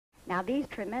Now, these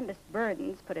tremendous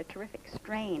burdens put a terrific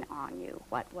strain on you.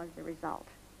 What was the result?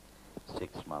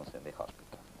 6 months in the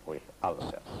hospital with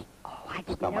ulcers. Oh, I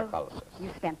didn't Stomach know. ulcers. You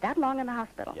spent that long in the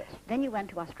hospital. Yes. Then you went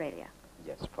to Australia.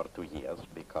 Yes, for 2 years,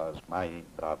 because my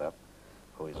brother,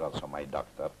 who is also my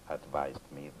doctor, advised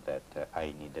me that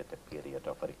I needed a period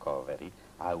of recovery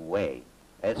away,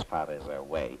 as far as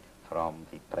away from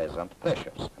the present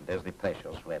pressures. And as the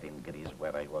pressures were in Greece,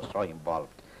 where I was so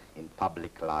involved in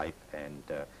public life and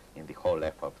in the whole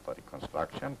effort for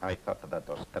reconstruction, I thought that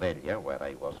Australia, where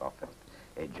I was offered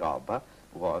a job,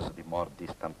 was the more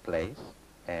distant place,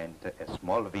 and a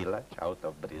small village out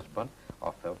of Brisbane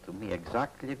offered to me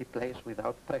exactly the place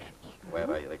without pressures,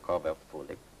 where I recovered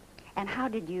fully. And how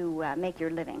did you make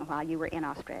your living while you were in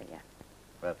Australia?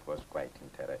 That was quite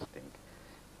interesting.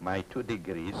 My 2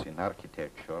 degrees in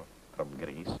architecture from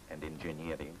Greece and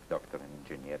engineering, doctor in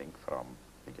engineering from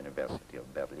the University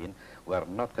of Berlin, were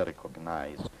not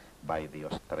recognized by the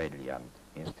Australian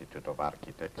Institute of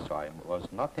Architects, so I was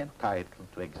not entitled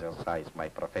to exercise my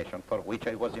profession for which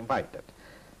I was invited.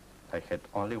 I had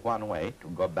only one way to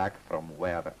go back from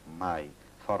where my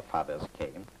forefathers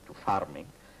came, to farming,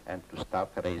 and to start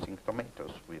raising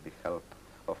tomatoes with the help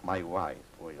of my wife.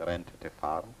 We rented a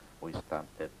farm. We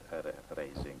started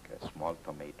raising small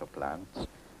tomato plants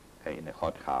in a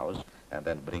hothouse, and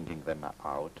then bringing them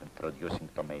out and producing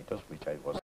tomatoes, which I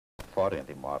was 4 in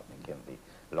the morning in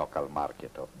the local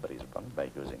market of Brisbane by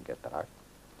using a truck.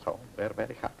 So we're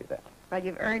very happy there. Well,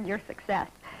 you've earned your success.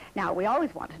 Now, we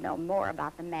always want to know more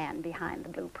about the man behind the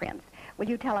blueprints. Will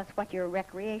you tell us what your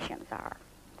recreations are?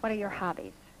 What are your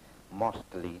hobbies?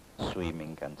 Mostly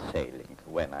swimming and sailing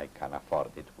when I can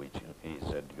afford it, which is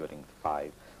during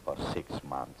 5 or 6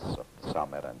 months of the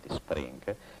summer and the spring.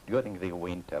 During the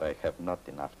winter, I have not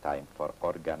enough time for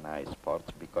organized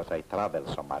sports because I travel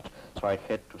so much. So I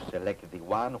had to select the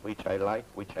one which I like,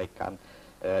 which I can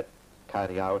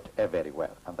carry out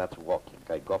everywhere, and that's walking.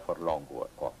 I go for long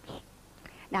walks.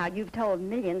 Now, you've told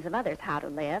millions of others how to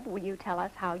live. Will you tell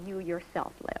us how you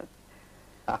yourself live?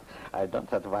 I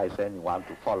don't advise anyone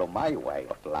to follow my way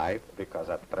of life because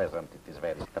at present it is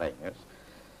very strenuous.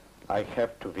 I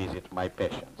have to visit my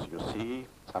patients. You see,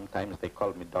 sometimes they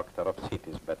call me doctor of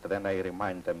cities, but then I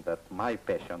remind them that my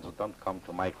patients don't come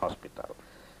to my hospital.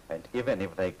 And even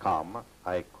if they come,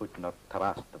 I could not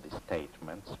trust the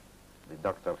statements. The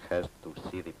doctor has to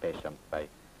see the patient by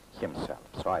himself.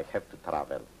 So I have to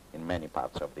travel in many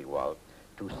parts of the world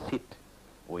to sit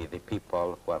with the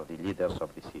people who are the leaders of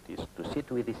the cities, to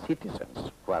sit with the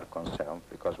citizens who are concerned,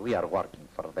 because we are working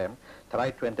for them,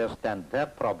 try to understand their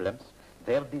problems,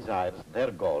 their desires, their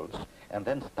goals, and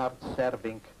then start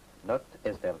serving not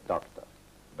as their doctor,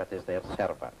 but as their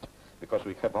servant. Because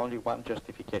we have only one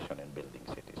justification in building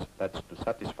cities. That's to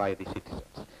satisfy the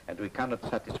citizens. And we cannot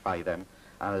satisfy them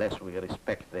unless we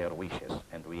respect their wishes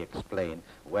and we explain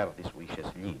where these wishes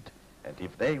lead. And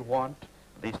if they want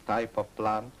this type of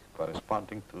plan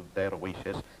corresponding to their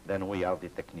wishes, then we are the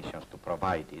technicians to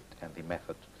provide it and the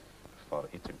method for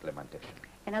its implementation.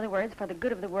 In other words, for the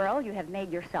good of the world, you have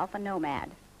made yourself a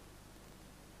nomad.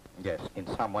 Yes, in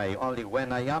some way. Only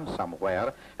when I am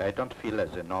somewhere, I don't feel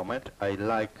as a nomad. I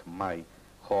like my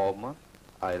home.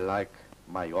 I like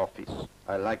my office.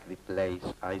 I like the place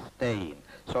I stay in.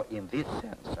 So in this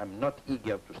sense, I'm not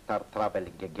eager to start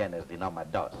traveling again as the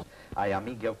nomad does. I am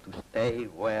eager to stay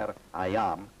where I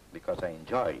am because I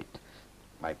enjoy it.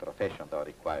 My profession, though,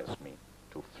 requires me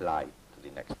to fly to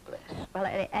the next place. Well,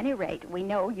 at any rate, we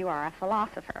know you are a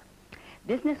philosopher.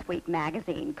 Business Week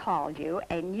magazine called you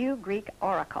a new Greek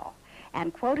oracle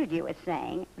and quoted you as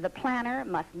saying, "The planner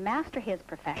must master his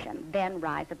profession, then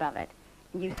rise above it."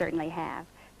 You certainly have.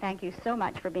 Thank you so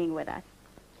much for being with us.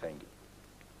 Thank you.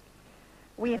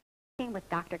 We are speaking with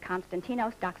Dr.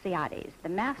 Konstantinos Doxiadis, the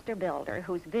master builder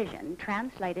whose vision,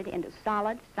 translated into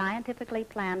solid, scientifically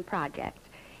planned projects,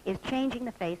 is changing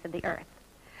the face of the earth.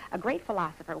 A great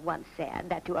philosopher once said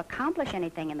that to accomplish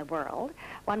anything in the world,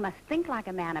 one must think like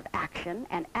a man of action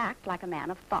and act like a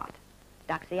man of thought.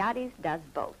 Doxiadis does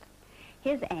both.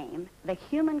 His aim, the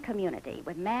human community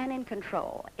with man in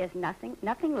control, is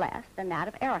nothing less than that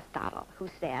of Aristotle, who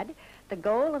said, "The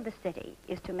goal of the city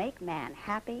is to make man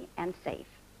happy and safe."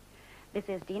 This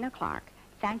is Dina Clark.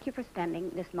 Thank you for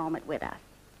spending this moment with us.